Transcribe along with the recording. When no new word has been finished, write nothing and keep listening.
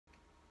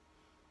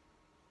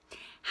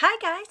Hi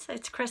guys,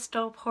 it's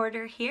Crystal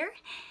Porter here,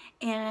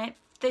 and if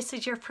this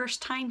is your first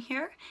time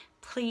here,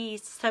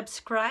 please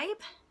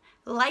subscribe,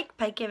 like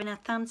by giving a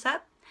thumbs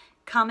up,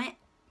 comment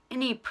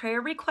any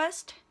prayer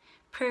request,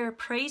 prayer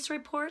praise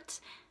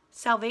reports,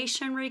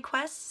 salvation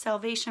requests,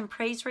 salvation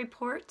praise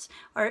reports,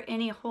 or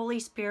any Holy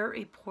Spirit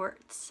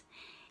reports.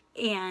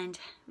 And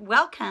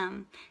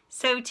welcome.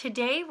 So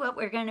today what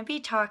we're going to be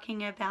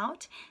talking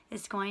about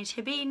is going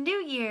to be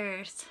New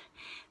Year's.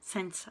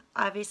 Since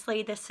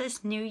obviously this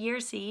is New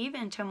Year's Eve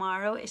and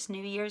tomorrow is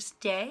New Year's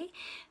Day.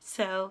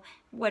 So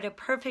what a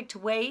perfect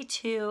way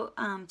to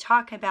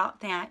talk about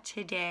that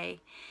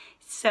today.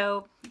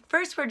 So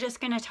first we're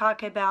just going to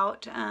talk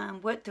about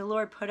what the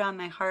Lord put on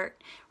my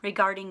heart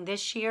regarding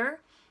this year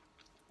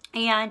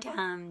and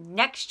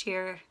next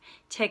year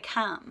to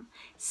come.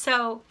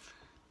 So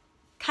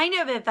kind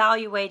of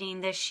evaluating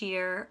this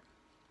year,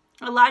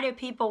 a lot of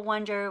people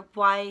wonder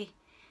why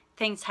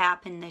things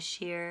happen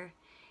this year.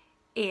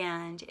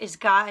 And is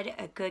God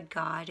a good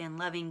God and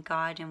loving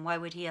God, and why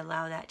would he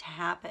allow that to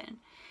happen?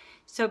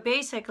 So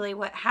basically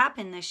what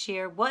happened this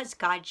year was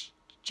God's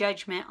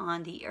judgment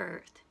on the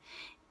earth.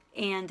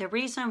 And the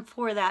reason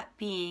for that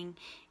being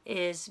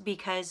is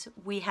because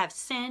we have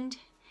sinned,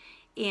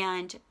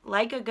 and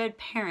like a good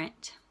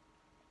parent,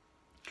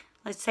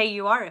 let's say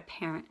you are a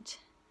parent,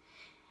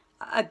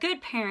 a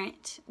good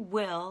parent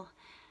will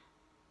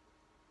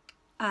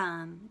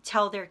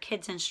tell their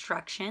kids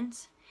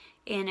instructions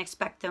and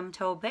expect them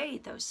to obey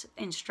those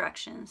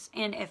instructions.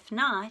 And if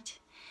not,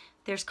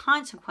 there's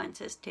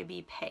consequences to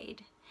be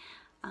paid.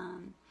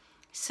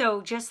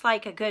 So just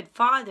like a good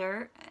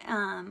father,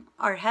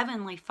 our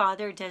Heavenly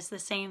Father does the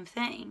same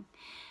thing.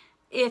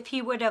 If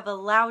he would have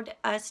allowed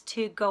us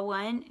to go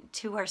on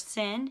to our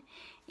sin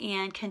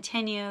and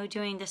continue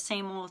doing the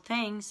same old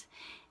things,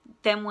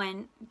 then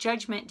when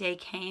Judgment Day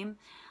came,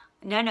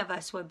 none of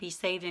us would be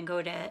saved and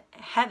go to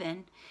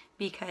heaven,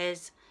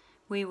 because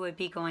we would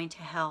be going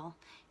to hell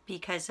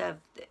because of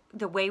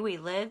the way we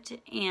lived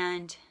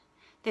and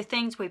the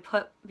things we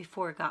put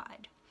before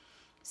God.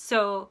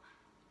 So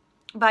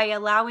by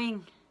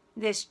allowing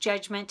this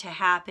judgment to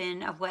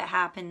happen of what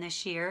happened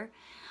this year,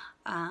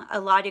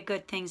 a lot of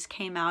good things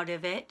came out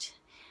of it.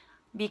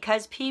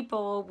 Because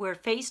people were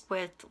faced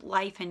with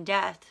life and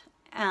death,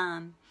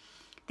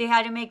 they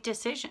had to make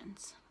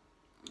decisions.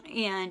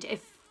 And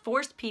it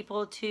forced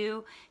people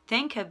to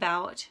think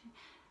about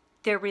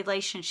their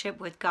relationship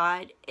with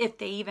God, if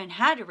they even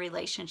had a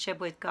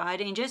relationship with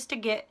God, and just to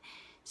get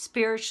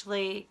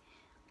spiritually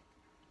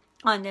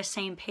on the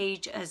same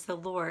page as the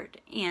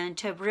Lord, and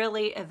to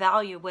really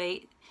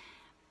evaluate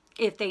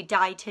if they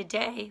died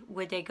today,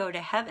 would they go to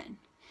heaven?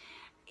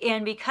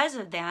 And because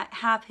of that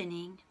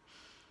happening,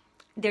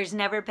 there's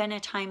never been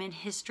a time in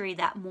history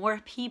that more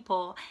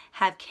people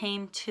have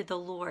came to the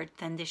Lord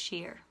than this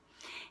year.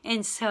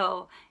 And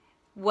so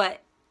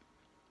what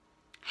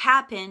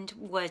happened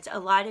was a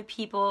lot of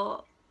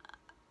people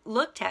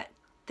looked at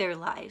their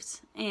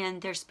lives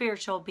and their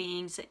spiritual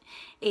beings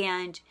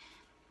and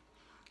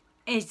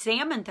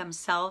examined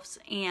themselves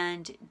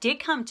and did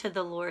come to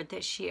the Lord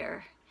this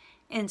year.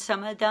 And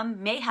some of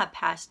them may have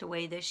passed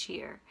away this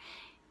year,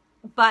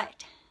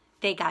 but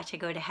they got to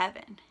go to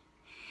heaven.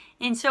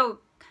 And so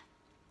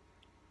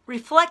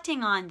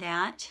reflecting on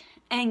that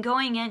and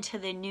going into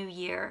the new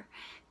year,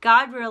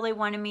 God really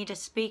wanted me to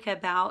speak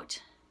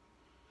about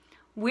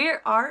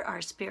where are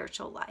our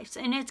spiritual lives?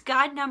 And it's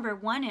God number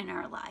one in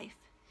our life.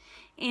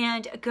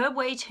 And a good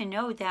way to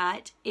know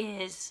that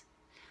is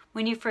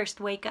when you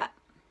first wake up.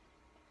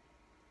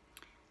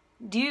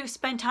 Do you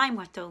spend time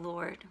with the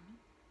Lord?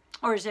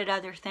 Or is it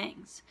other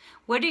things?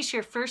 What is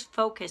your first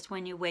focus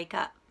when you wake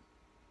up?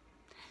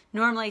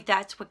 Normally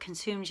that's what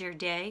consumes your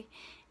day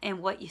and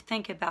what you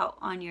think about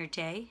on your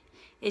day.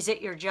 Is it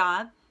your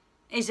job?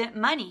 Is it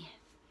money?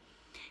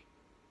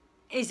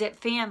 Is it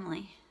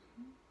family?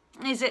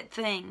 Is it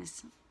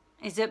things?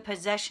 Is it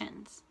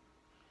possessions?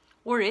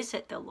 Or is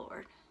it the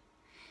Lord?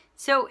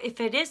 So if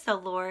it is the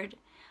Lord,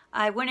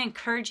 I would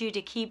encourage you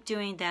to keep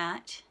doing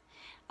that.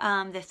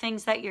 The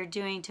things that you're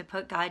doing to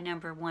put God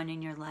number one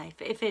in your life.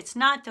 If it's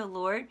not the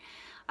Lord,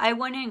 I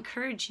want to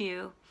encourage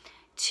you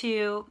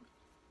to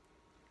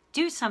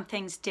do some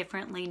things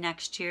differently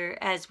next year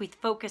as we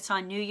focus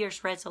on New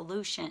Year's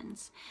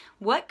resolutions.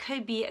 What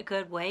could be a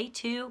good way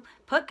to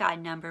put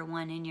God number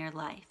one in your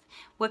life?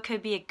 What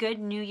could be a good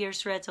New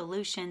Year's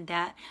resolution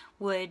that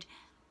would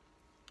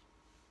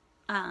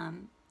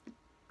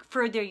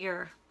further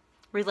your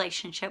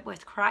relationship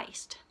with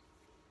Christ?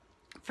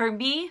 For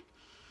me,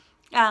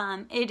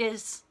 it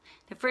is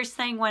the first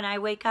thing when I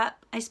wake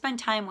up, I spend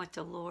time with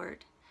the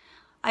Lord.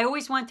 I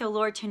always want the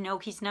Lord to know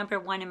he's number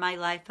one in my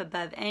life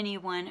above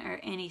anyone or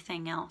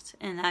anything else.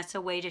 And that's a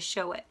way to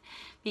show it.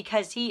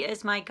 Because he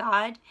is my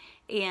God,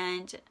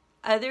 and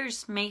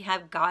others may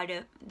have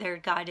their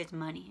God is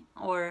money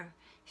or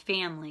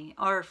family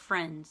or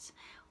friends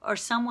or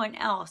someone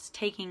else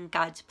taking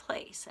God's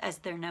place as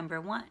their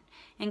number one.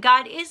 And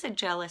God is a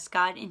jealous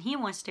God, and he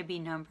wants to be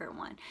number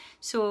one.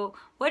 So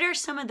what are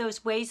some of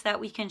those ways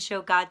that we can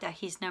show God that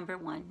he's number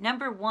one?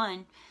 Number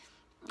one,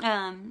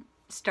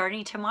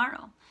 starting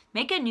tomorrow.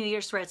 Make a New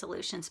Year's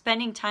resolution,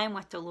 spending time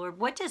with the Lord.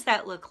 What does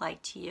that look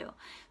like to you?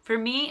 For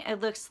me,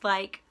 it looks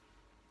like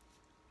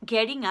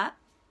getting up.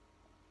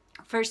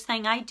 First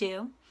thing I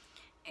do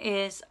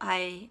is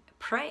I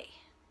pray.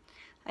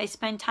 I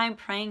spend time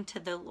praying to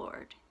the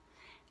Lord.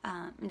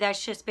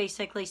 That's just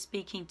basically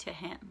speaking to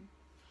Him.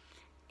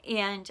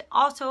 And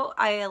also,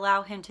 I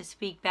allow Him to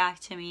speak back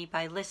to me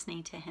by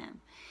listening to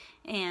Him.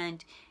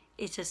 And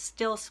it's a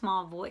still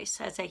small voice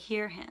as I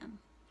hear Him.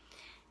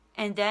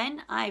 And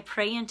then I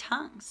pray in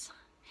tongues,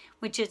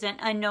 which is an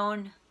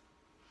unknown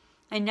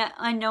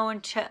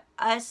to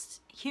us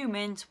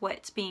humans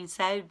what's being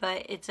said,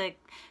 but it's a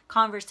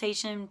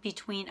conversation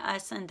between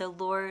us and the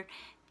Lord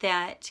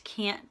that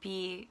can't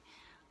be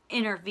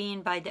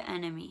intervened by the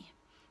enemy.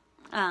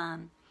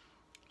 And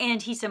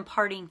He's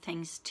imparting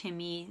things to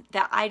me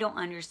that I don't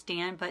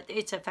understand, but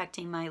it's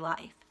affecting my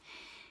life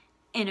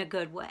in a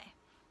good way.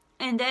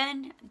 And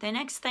then the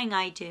next thing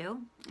I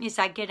do is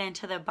I get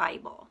into the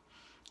Bible.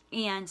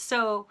 And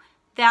so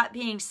that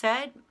being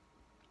said,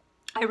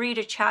 I read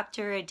a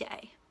chapter a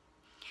day.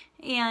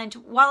 And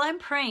while I'm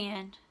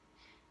praying,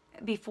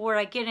 before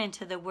I get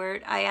into the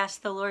Word, I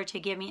ask the Lord to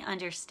give me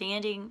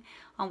understanding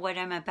on what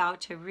I'm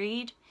about to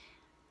read.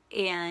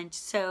 And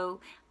so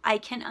I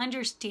can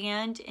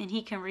understand and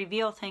He can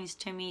reveal things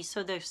to me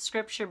so the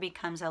Scripture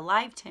becomes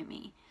alive to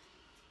me.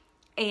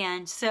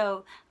 And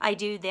so I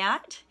do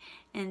that.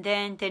 And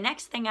then the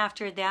next thing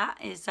after that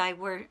is I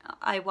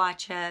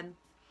watch a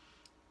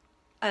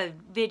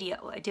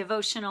video, a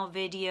devotional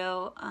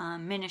video,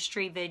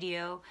 ministry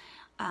video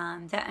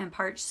that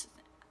imparts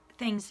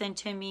things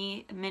into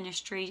me,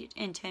 ministry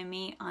into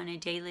me on a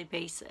daily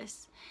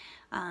basis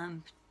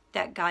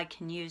that God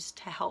can use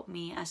to help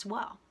me as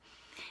well.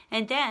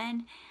 And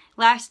then,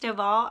 last of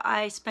all,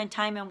 I spend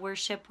time in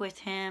worship with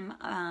Him,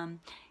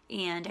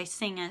 and I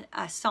sing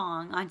a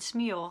song on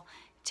Shmuel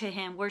to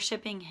Him,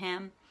 worshiping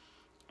Him,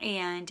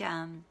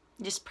 and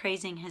just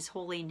praising His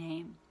holy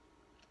name.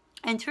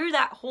 And through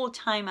that whole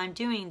time I'm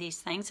doing these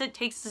things, it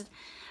takes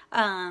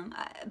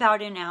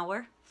about an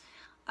hour.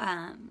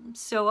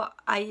 So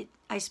I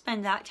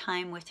spend that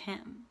time with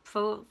Him,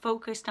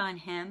 focused on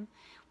Him,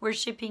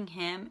 worshiping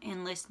Him,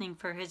 and listening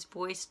for His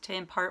voice to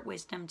impart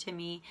wisdom to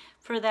me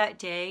for that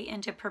day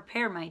and to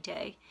prepare my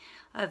day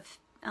of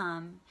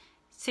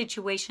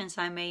situations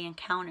I may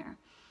encounter.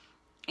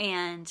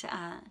 And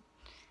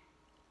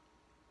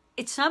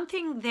it's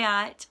something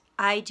that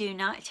I do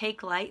not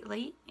take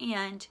lightly,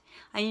 and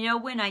I know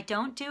when I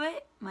don't do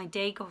it, my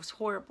day goes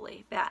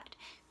horribly bad.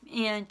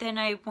 And then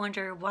I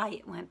wonder why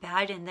it went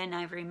bad, and then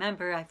I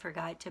remember I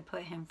forgot to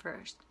put Him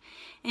first.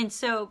 And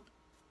so,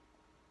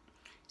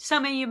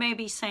 some of you may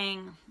be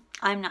saying,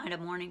 I'm not a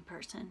morning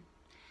person.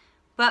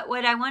 But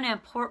what I want to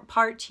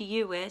impart to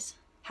you is,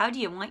 how do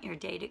you want your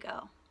day to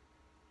go?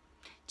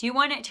 Do you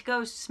want it to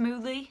go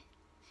smoothly,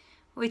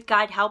 with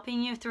God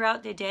helping you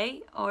throughout the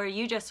day? Or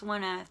you just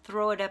want to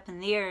throw it up in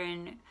the air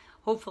and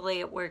hopefully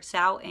it works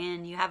out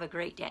and you have a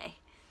great day?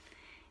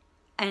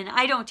 And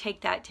I don't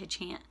take that to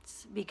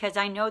chance, because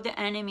I know the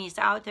enemy is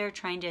out there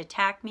trying to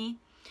attack me.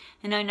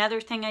 And another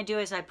thing I do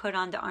is I put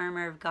on the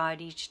armor of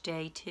God each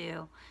day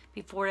too,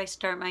 before I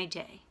start my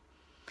day.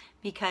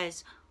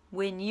 Because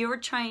when you're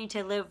trying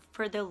to live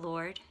for the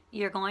Lord,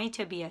 you're going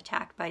to be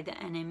attacked by the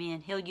enemy,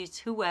 and he'll use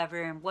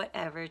whoever and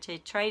whatever to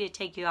try to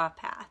take you off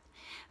path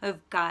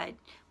of God,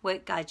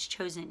 what God's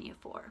chosen you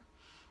for.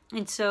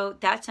 And so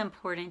that's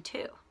important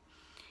too.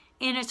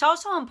 And it's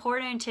also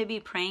important to be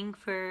praying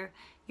for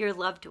your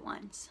loved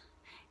ones.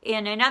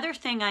 And another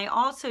thing I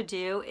also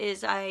do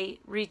is I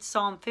read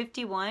Psalm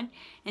 51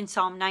 and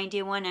Psalm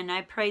 91, and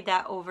I pray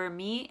that over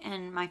me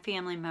and my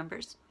family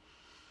members.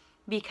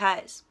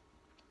 Because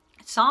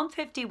Psalm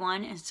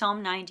 51 and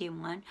Psalm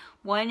 91,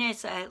 one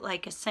is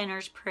like a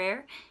sinner's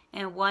prayer,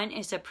 and one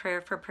is a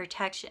prayer for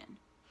protection.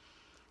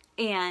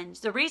 And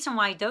the reason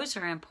why those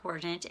are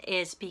important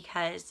is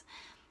because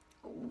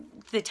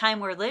the time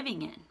we're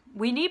living in,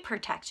 we need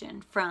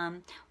protection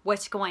from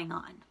what's going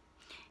on,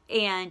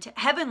 and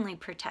heavenly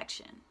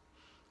protection.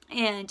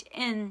 And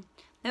in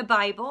the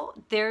Bible,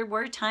 there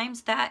were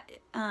times that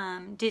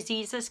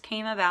diseases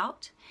came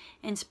about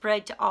and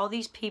spread to all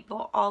these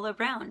people all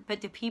around.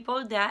 But the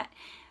people that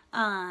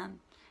prayed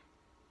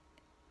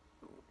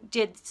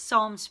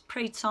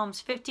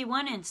Psalms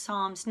 51 and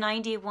Psalms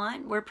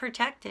 91 were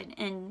protected,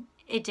 and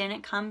it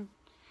didn't come,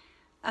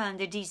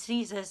 the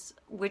diseases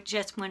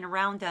just went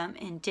around them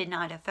and did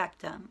not affect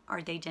them,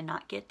 or they did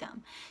not get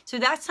them. So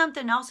that's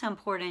something else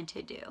important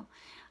to do.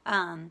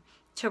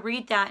 To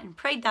read that and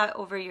pray that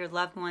over your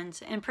loved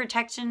ones, and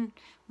protection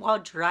while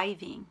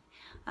driving,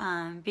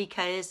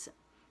 because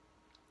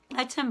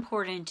that's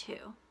important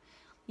too.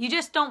 You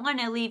just don't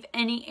want to leave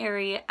any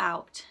area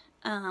out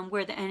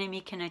where the enemy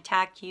can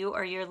attack you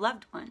or your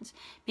loved ones,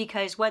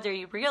 because whether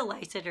you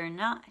realize it or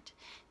not,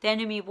 the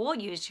enemy will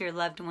use your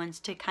loved ones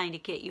to kind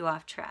of get you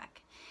off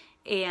track.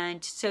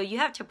 And so you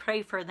have to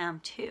pray for them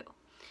too.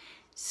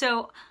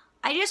 So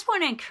I just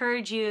want to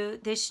encourage you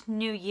this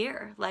new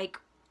year, like,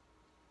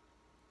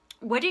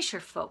 what is your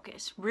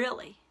focus,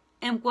 really?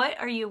 And what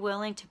are you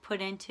willing to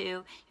put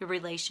into your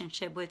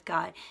relationship with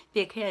God?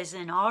 Because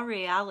in all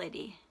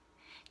reality,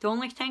 the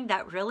only thing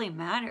that really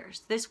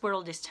matters, this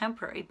world is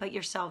temporary, but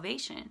your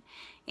salvation.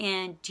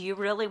 And do you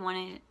really want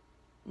to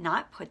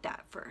not put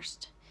that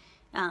first?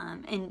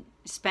 And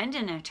spend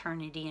an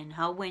eternity in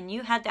hell when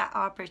you had that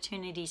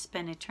opportunity to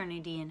spend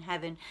eternity in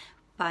heaven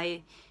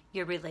by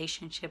your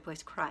relationship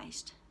with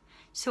Christ.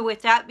 So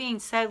with that being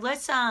said,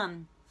 let's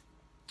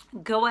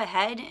go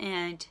ahead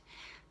and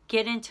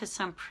get into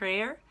some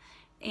prayer.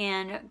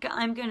 And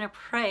I'm going to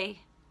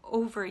pray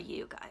over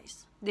you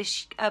guys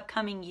this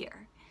upcoming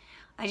year.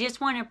 I just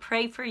want to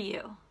pray for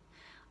you.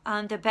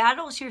 The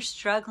battles you're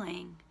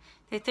struggling,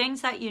 the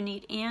things that you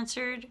need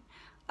answered,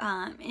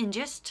 and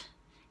just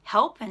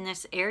help in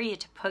this area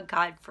to put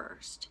God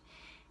first.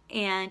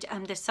 And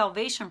the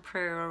salvation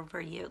prayer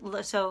over you.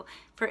 So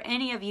for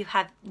any of you who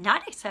have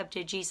not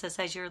accepted Jesus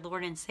as your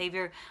Lord and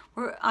Savior,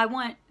 I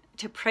want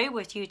to pray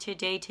with you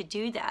today to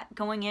do that,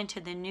 going into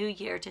the new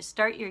year, to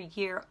start your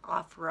year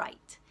off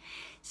right.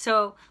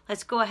 So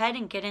let's go ahead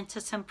and get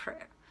into some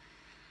prayer.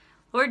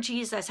 Lord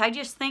Jesus, I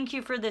just thank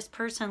you for this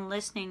person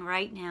listening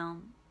right now.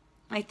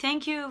 I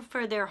thank you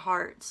for their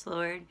hearts,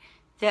 Lord,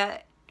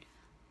 that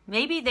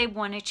maybe they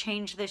want to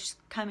change this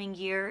coming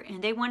year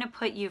and they want to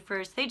put you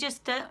first. They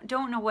just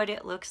don't know what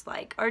it looks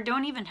like, or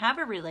don't even have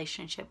a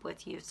relationship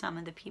with you, some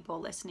of the people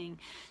listening.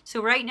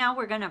 So right now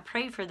we're going to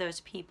pray for those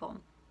people.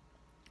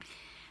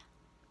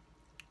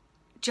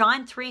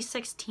 John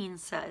 3:16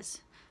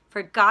 says,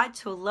 "For God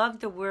so loved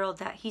the world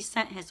that he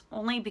sent his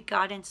only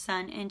begotten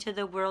Son into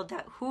the world,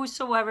 that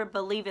whosoever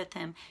believeth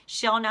him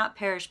shall not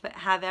perish but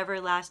have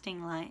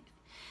everlasting life."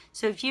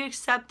 So if you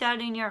accept that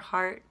in your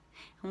heart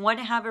and want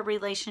to have a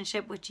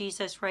relationship with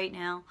Jesus right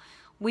now,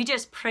 we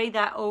just pray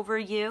that over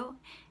you.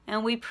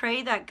 And we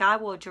pray that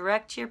God will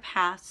direct your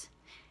paths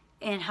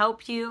and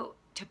help you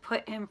to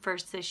put him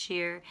first this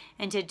year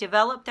and to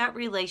develop that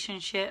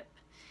relationship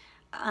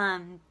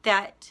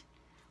that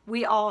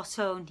we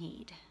also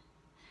need.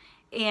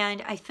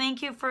 And I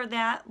thank you for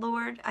that,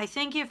 Lord. I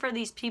thank you for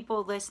these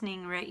people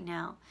listening right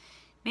now.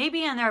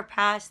 Maybe in their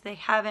past they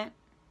haven't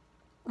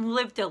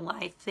lived a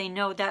life they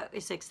know that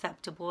is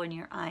acceptable in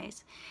your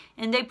eyes,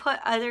 and they put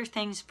other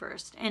things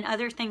first, and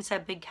other things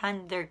have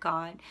become their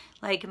God,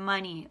 like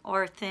money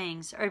or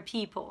things or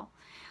people.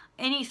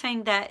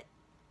 Anything that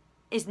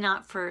is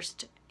not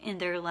first in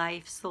their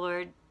lives,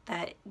 Lord,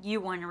 that you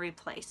want to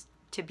replace,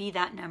 to be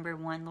that number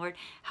one, Lord.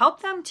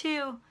 Help them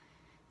to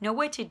know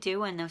what to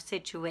do in those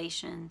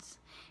situations,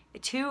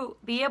 to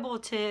be able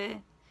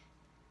to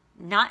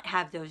not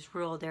have those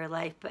rule their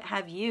life, but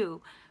have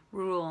you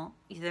rule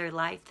their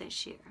life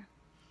this year.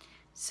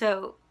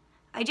 So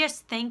I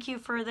just thank you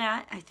for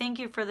that. I thank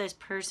you for this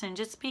person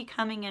just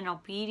becoming in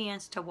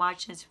obedience to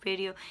watch this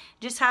video,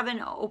 just have an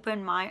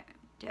open mind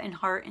and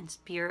heart and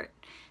spirit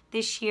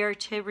this year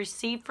to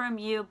receive from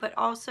you, but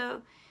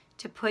also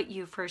to put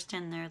you first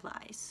in their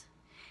lives.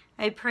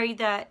 I pray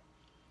that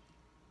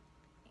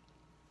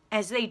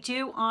as they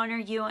do honor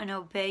you and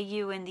obey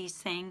you in these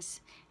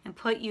things and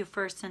put you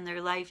first in their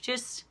life,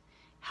 just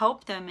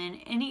help them in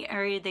any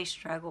area they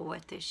struggle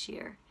with this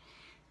year.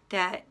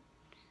 That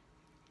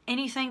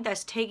anything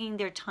that's taking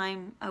their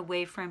time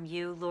away from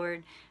you,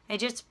 Lord, I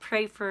just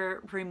pray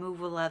for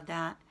removal of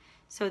that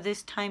so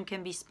this time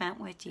can be spent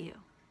with you.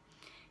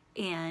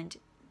 And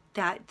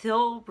that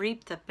they'll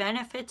reap the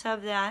benefits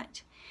of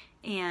that.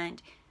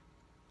 And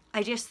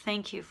I just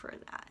thank you for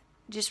that.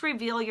 Just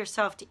reveal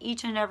yourself to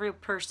each and every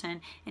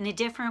person in a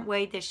different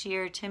way this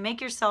year, to make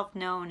yourself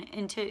known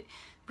and to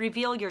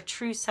reveal your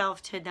true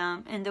self to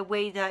them in the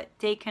way that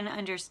they can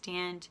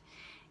understand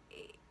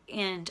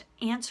and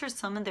answer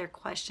some of their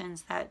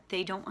questions that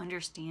they don't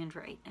understand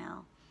right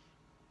now.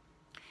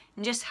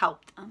 And just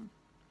help them.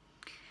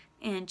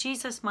 In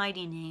Jesus'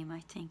 mighty name,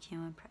 I thank you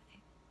and pray.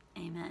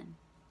 Amen.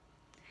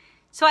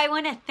 So I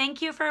want to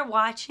thank you for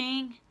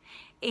watching.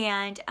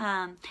 And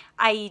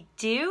I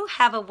do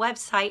have a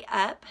website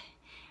up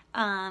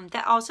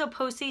that also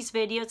posts these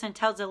videos and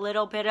tells a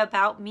little bit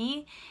about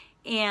me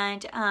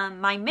and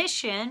my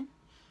mission,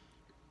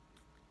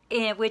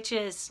 which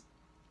is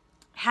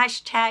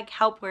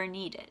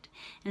 #HelpWhereNeeded.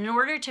 In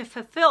order to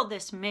fulfill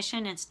this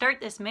mission and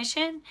start this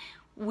mission,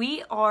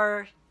 we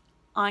are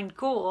on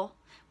goal.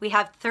 We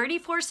have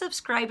 34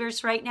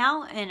 subscribers right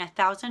now, and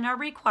 1,000 are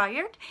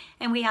required.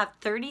 And we have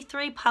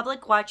 33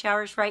 public watch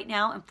hours right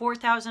now, and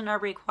 4,000 are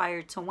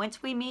required. So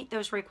once we meet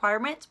those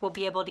requirements, we'll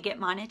be able to get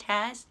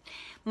monetized,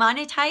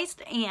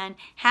 and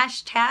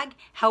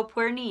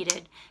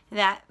 #HelpWhereNeeded.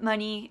 That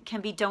money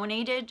can be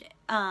donated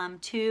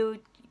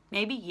to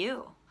maybe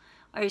you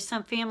or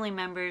some family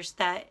members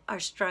that are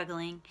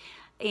struggling.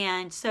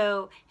 And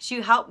so as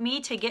you help me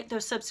to get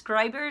those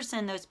subscribers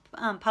and those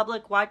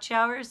public watch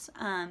hours,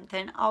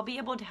 then I'll be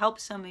able to help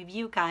some of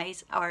you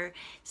guys or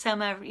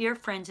some of your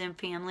friends and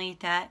family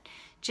that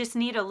just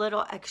need a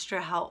little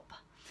extra help.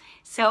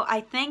 So I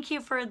thank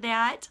you for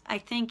that. I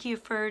thank you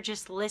for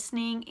just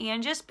listening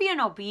and just being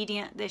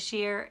obedient this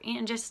year,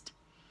 and just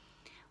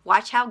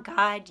watch how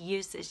God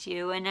uses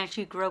you. And as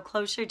you grow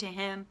closer to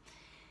Him,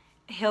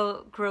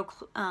 he'll grow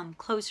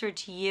closer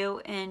to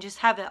you and just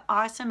have an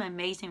awesome,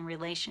 amazing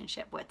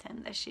relationship with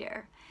him this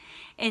year.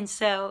 And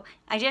so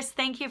I just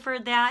thank you for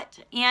that.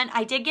 And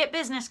I did get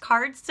business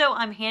cards, so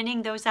I'm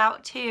handing those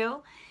out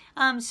too.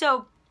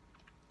 So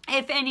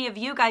if any of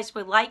you guys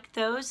would like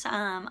those,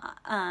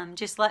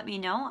 just let me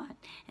know.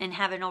 And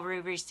haven't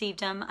already received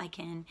them, I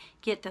can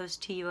get those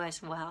to you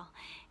as well.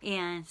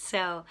 And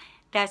so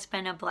that's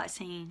been a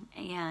blessing.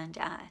 And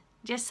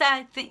just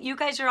you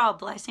guys are all a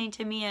blessing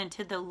to me and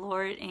to the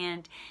Lord.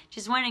 And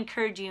just want to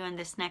encourage you in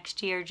this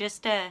next year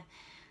just to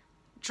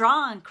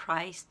draw on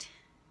Christ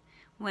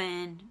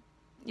when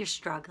you're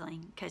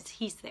struggling, because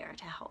he's there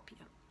to help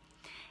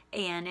you.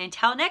 And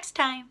until next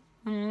time,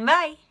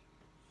 bye.